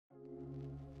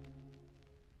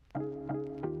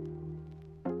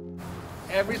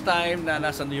every time na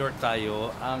nasa New York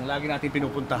tayo, ang lagi natin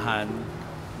pinupuntahan,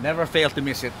 never fail to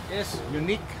miss it, is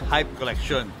Unique Hype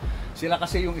Collection. Sila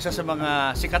kasi yung isa sa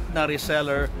mga sikat na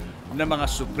reseller ng mga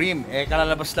Supreme.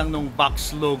 Kalalabas lang nung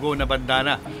box logo na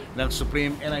bandana ng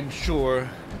Supreme, and I'm sure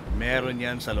meron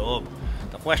yan sa loob.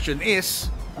 The question is,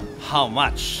 how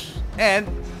much? And,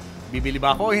 bibili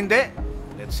ba ako o hindi?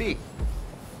 Let's see.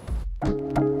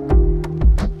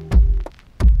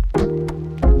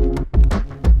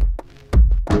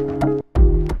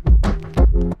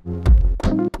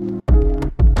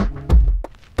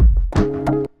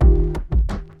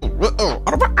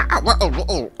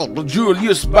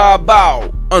 Julius Bow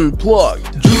Unplugged.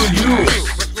 Julius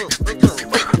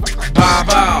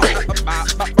Bow.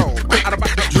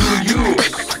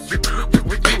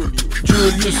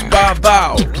 Julius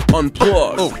Bow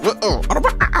Unplugged.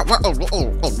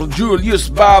 Julius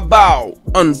Bow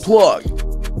Unplugged.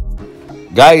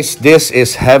 Guys, this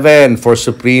is heaven for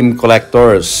Supreme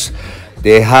collectors.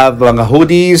 They have mga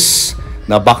hoodies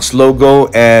na box logo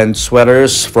and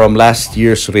sweaters from last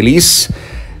year's release.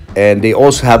 And they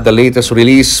also have the latest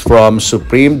release from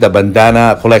Supreme, the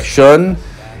bandana collection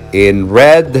in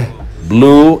red,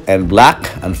 blue, and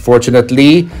black.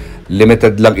 Unfortunately,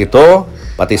 limited lang ito.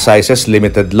 Pati sizes,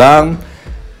 limited lang.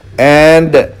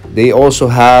 And they also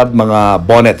have mga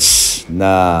bonnets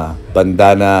na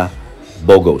bandana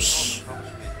bogos.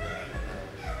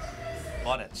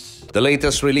 The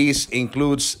latest release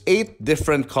includes 8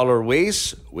 different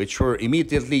colorways, which were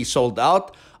immediately sold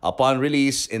out upon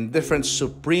release in different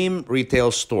Supreme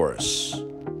retail stores.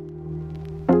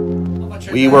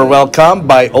 We were welcomed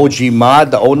by OG Mod,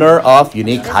 the owner of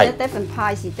Unique Hype. Different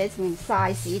price, different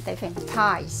size, different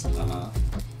price.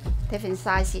 Different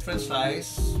size. Different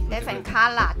size. Different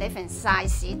color, different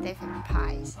size, different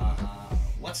price.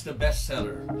 What's the best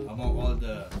seller among all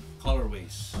the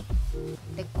colorways?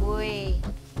 The gray,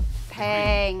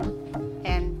 pink,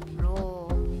 and blue.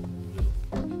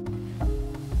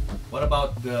 What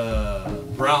about the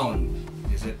brown?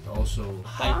 Is it also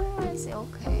hype? Oh, it's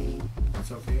okay.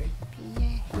 It's okay?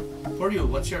 Yeah. For you,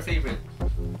 what's your favorite?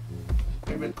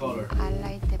 Favorite color? I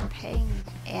like the pink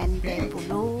and Pink. the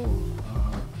blue.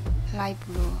 Light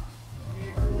blue.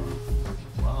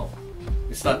 Wow.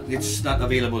 It's not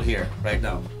available here right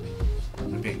now.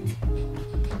 The pink.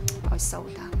 Oh,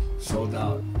 sold out. Sold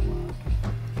out.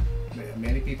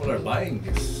 Many people are buying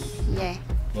this. Yeah.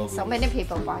 Logos. So many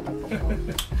people buy the book.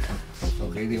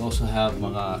 Okay, they also have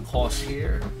mga COS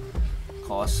here.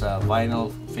 COS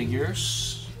vinyl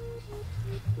figures.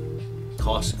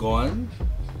 COS gone.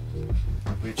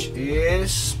 Which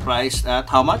is priced at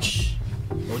how much?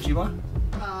 Ojima?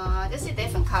 This is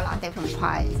different color, different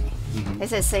price.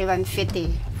 This is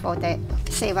 $750 for the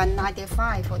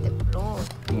 $795 for the blue,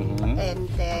 and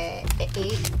the 8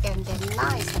 and the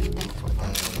 9 something for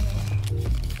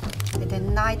the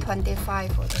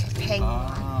 $925 for the pink.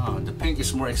 The pink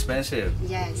is more expensive.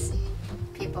 Yes,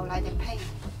 people like the pink.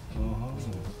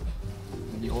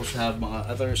 And they also have mga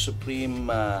other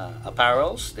Supreme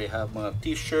apparels. They have mga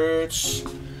t-shirts.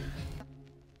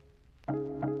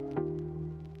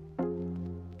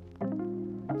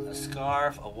 A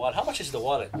scarf, a wallet. How much is the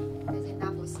wallet? This is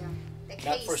not for sale. The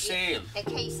Not for sale. The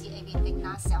case, everything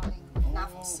not selling,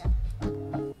 not for sale.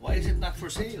 Why is it not for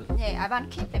sale? Yeah, I want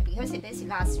to keep it because this is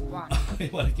last one. You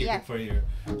want to keep Yeah. it for your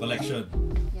collection.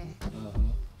 Yeah.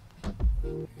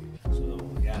 So,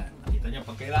 yan. Nakita nyo,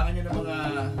 pag kailangan nyo ng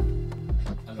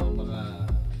mga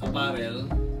apparel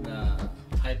na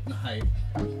hype,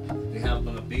 they have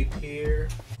mga Bape here.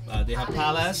 They have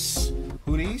Palace,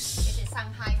 hoodies. This is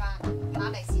Shanghai one.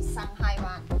 Palace is Shanghai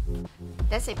one.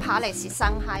 This is Palace is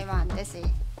Shanghai one. This is.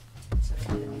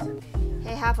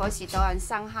 He have also in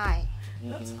Shanghai.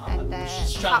 And the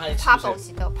Shanghai purple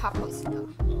exclusive. store.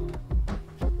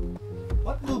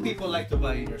 What do people like to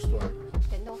buy in your store?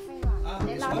 The no fake one. A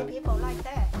this lot one? of people like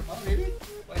that. Oh, really?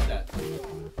 Why is that? Yeah,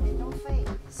 the no fake.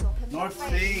 So North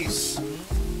Face.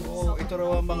 Oh, ito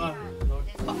raw ang mga...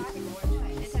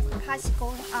 This is price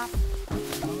going up.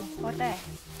 Over there.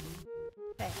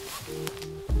 There.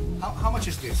 How much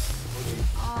is this?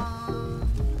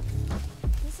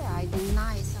 This is I think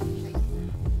 9 something.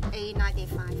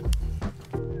 $8.95.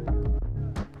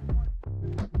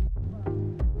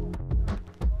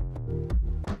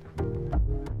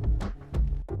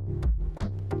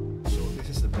 So this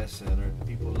is the best seller.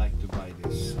 People like to buy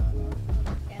this.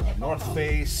 North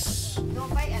Face No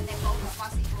fake and then go for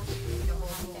possible.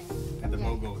 and the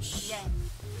logos. Yeah.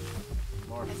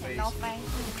 North This is Face. no fake.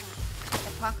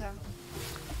 The Parker.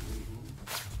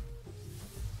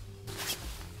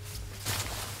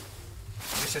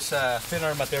 This is a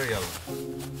thinner material.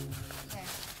 Yeah.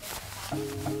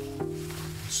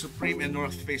 Supreme and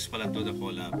North Face pala to, the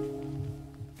collab.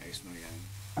 Guys, no yan.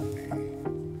 Okay.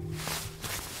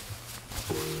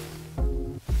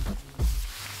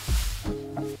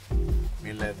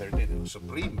 May leather din.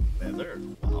 Supreme leather.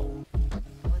 Wow.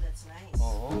 Oh, that's nice.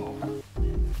 Oh.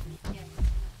 Yeah.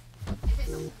 This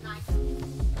is Nike.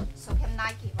 Supreme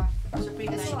Nike one.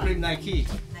 Supreme Nike. Supreme Nike.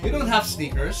 You don't have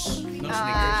sneakers? No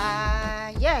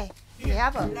sneakers? Yeah. We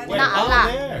have a Wait, not a oh, lot.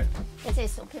 there. This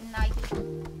is Supreme Nike.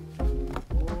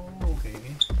 Oh, okay.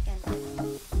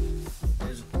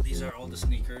 These are all the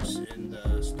sneakers in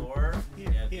the store. Here,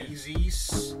 We have here.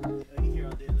 Yeezys. Here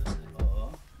on the other side. Oo.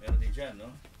 Meron din dyan,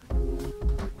 no?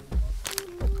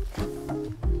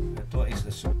 Ito is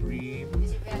the Supreme.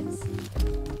 This is Vans.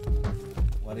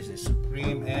 What is this?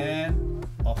 Supreme and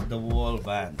off-the-wall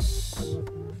Vans.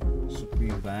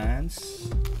 Supreme Vans.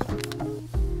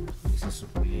 This is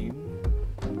Supreme.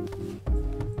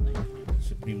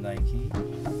 Supreme Nike.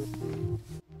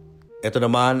 Ito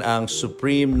naman ang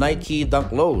Supreme Nike Dunk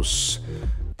Lows.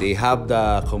 They have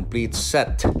the complete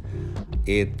set.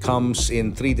 It comes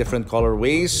in 3 different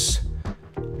colorways.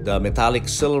 The metallic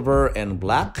silver and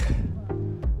black,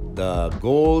 the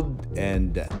gold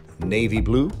and navy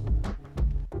blue,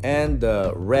 and the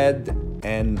red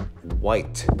and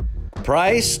white.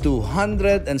 Price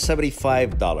 $275.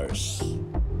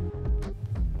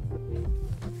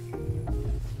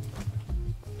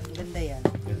 Ganda yan.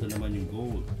 Ito naman yung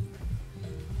gold.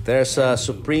 There's a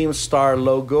Supreme Star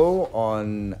logo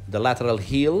on the lateral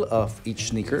heel of each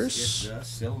sneakers. It's the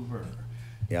silver.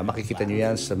 Yeah, makikita nyo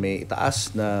yan sa may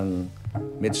itaas ng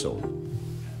midsole.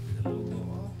 The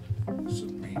logo of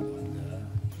Supreme on the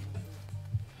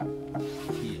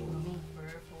heel.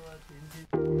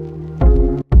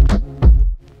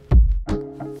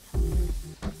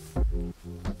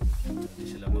 Ito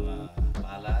sila mga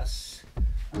palas,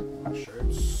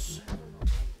 shirts,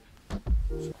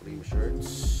 Supreme shirts.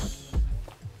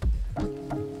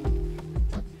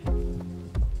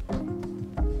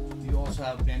 You also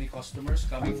have many customers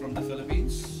coming from the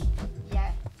Philippines.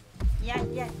 Yeah.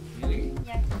 Yeah. Really?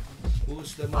 Yeah.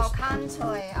 Who's the Our most?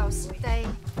 country, our state,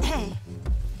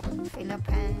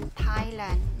 Philippines,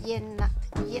 Thailand,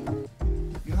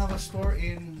 You have a store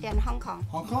in in Hong Kong.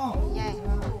 Hong Kong. Yeah.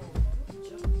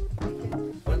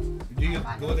 But do you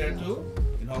go there too?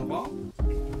 In Hong Kong?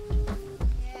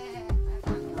 Yeah. I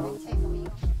found a picture for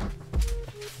you.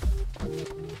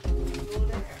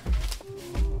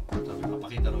 Sabi,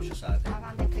 mapakita raw siya sa atin. I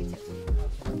found the picture for you.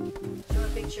 Show a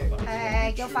picture.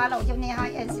 You follow Unique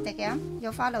Hype Instagram? You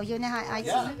follow Unique Hype IG?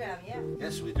 Yeah. Instagram, yeah.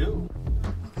 Yes, we do.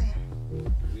 Okay.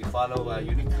 We follow a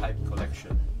Unique Hype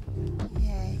collection.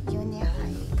 Yeah, Unique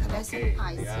Hype. Collection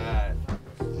Okay, IG. yeah.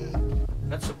 Yeah.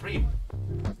 That's Supreme.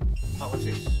 How was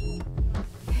this?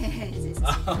 this, is,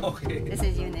 Okay. this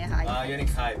is Unique Hype.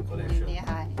 Unique Hype collection. Unique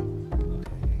Hype.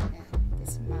 Okay. Yeah,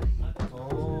 this is mine.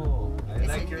 Oh, I This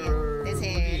like is your This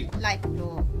hoodie. is light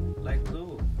blue. Light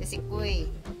blue. This is grey.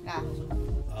 Nah,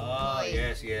 Oh, Gray.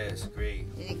 yes, gray.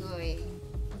 this is grey.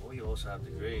 Oh, you also have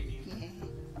the gray. Yeah.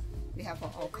 We have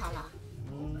all color.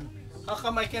 How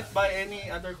come I can't buy any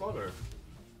other color?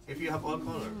 If you have all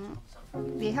color.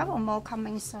 We have a more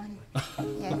coming soon.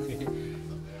 Yeah.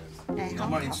 And No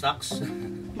more in stocks.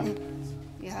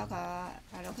 We have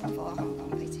looking for Hong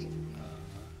Kong picture.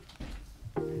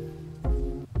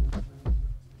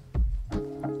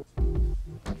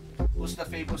 Who's the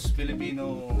famous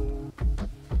Filipino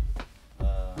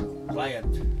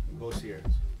client who goes here?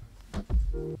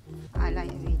 I like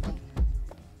everything.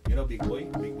 You know Big Boy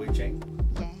Cheng?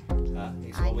 Yeah.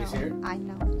 He's I always know. here. I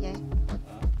know. Yeah.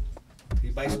 He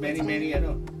buys many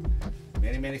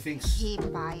things. He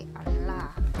buy a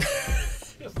lot.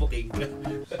 Booking ka.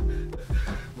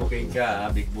 Booking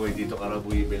ka, Big Boy. Dito ka raw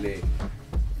bumibili.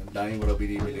 Ang dami mo raw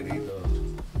binibili rito.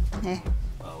 Yeah.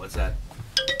 Oh, what's that?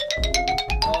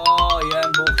 Oh, yan,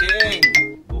 booking.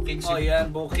 Booking si... Oh,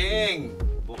 yan, booking.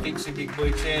 Booking si Big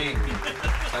Boy Cheng.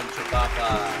 Sancho Papa.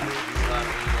 You are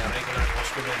a regular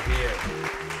customer here.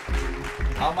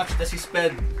 How much does he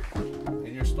spend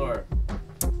in your store?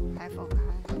 I forgot.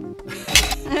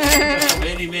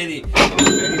 Many money.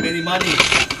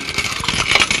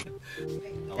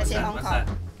 Oh, That's in Hong what's Kong.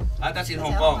 that? That's in That's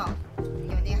Hong in Kong.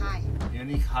 Unique Hype.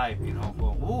 Unique Hype in Hong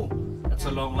Kong. Ooh, that's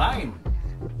a long line.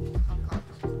 Hong Kong.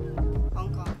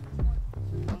 Hong Kong.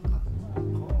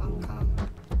 Hong Kong.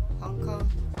 Hong Kong.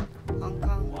 Hong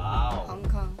Kong. Wow. Hong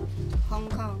Kong. Hong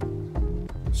Kong.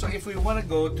 So if we want to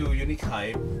go to Unique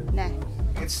Hype, Nah.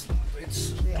 it's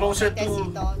We closer open this to...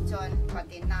 store June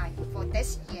 29 for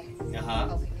this year.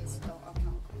 Uh-huh. Open this store of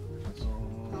Hong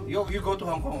Kong. You go to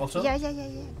Hong Kong also? Yeah.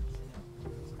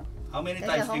 How many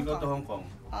That's times in do you Hong go to Hong Kong?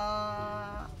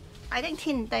 I think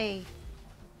 10 days.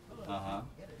 Uh-huh.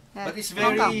 Yeah. But it's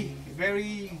Hong Kong.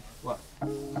 very, what?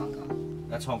 Hong Kong.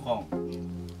 That's Hong Kong.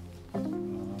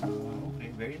 Okay,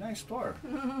 very nice store.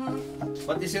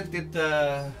 But isn't it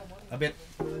a bit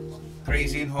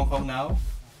crazy in Hong Kong now?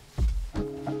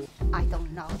 I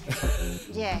don't know.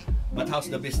 Yeah. But how's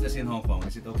the business in Hong Kong?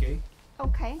 Is it okay?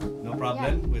 Okay. No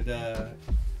problem with the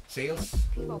sales?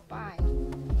 People buy.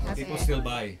 People still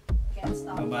buy, Can't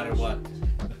stop. no matter what.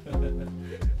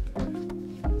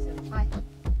 Hi.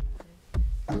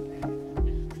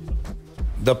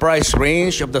 The price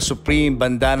range of the Supreme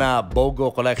Bandana BOGO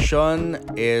collection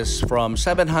is from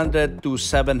 $700 to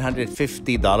 $750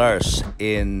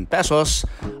 in pesos,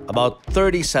 about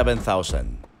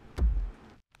 37,000.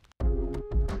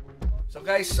 So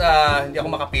guys, hindi ako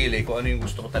makapili kung ano yung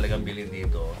gusto ko talagang bilhin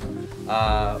dito.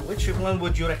 Which one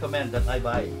would you recommend that I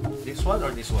buy? This one or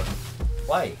this one?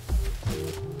 Why?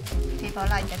 People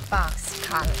like the box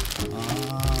color.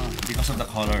 Because of the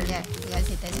color. Yeah, because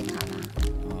it has a color.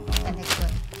 And it's good.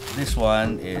 This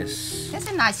one is That's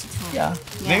a nice too. yeah,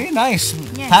 very nice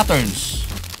Yeah. patterns.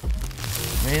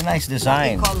 Very nice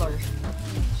design. Color.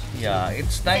 Yeah,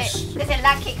 it's nice. This is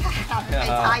lucky color. Yeah.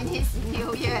 The Chinese New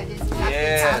Year. This lucky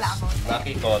Yes, color.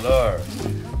 lucky color.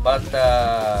 But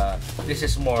this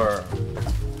is more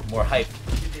hype.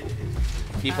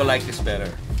 People like this better.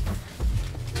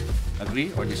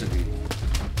 Agree or disagree?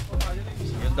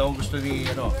 Yun daw ang gusto ni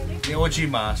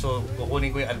Ojima, so kukunin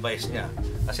ko yung advice niya.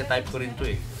 Kasi type ko rin to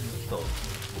eh. Ito.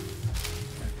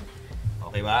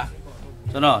 Okay ba?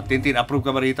 So no, Tintin, approve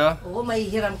ka ba rito? Oo,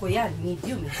 mahihiram ko yan.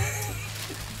 Medium.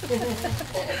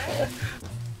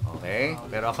 Okay,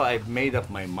 pero ako, I've made up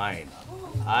my mind.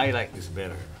 I like this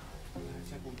better.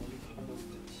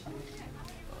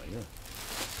 Oh, yun.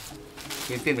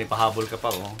 Tintin, may pahabol ka pa,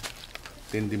 oh.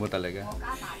 Tindi mo talaga.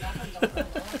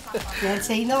 Can't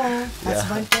say no.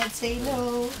 Husband can't say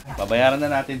no. Pabayaran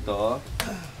na natin to.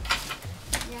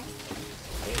 Yes.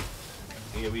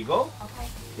 Here we go. Okay.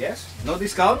 Yes? No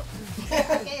discount?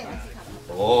 Okay.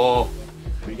 Oh,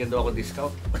 bigyan daw ako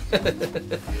discount.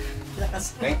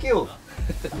 Lakas. Thank you.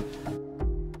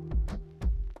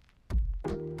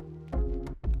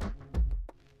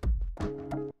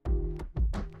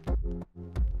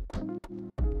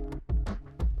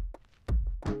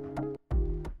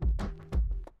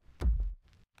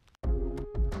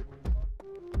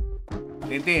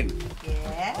 Tintin,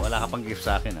 Yes. wala ka pang gift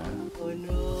sa akin, ha? Oh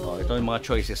no. Oh, ito yung mga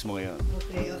choices mo ngayon.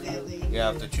 Okay. You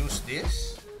have to choose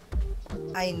this,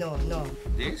 I know, no.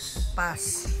 this,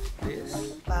 Pass. this,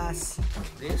 Pass.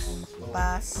 this.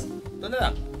 Pass. Ito na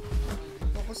lang.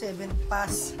 Ako 7.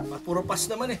 Pass. Puro pass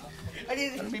naman eh.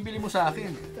 Ano bibili mo sa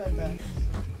akin?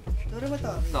 Turo mo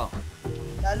to. Ito.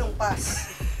 Lalong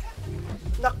pass.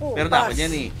 Naku, Meron na ako pass.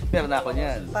 niyan eh. Meron na ako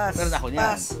niyan. Pass. Meron na ako niyan.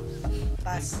 Pass.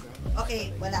 Pass.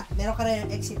 Okay, wala. Meron ka rin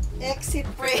exit. Exit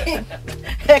frame.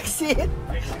 Exit.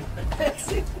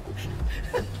 Exit.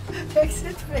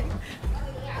 Exit frame.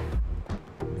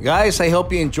 Guys, I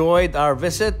hope you enjoyed our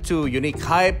visit to Unique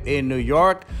Hype in New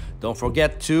York. Don't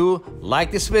forget to like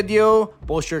this video,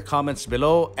 post your comments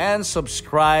below, and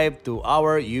subscribe to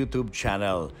our YouTube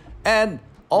channel. And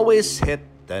always hit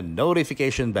the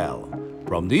notification bell.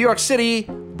 From New York City,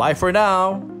 bye for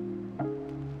now.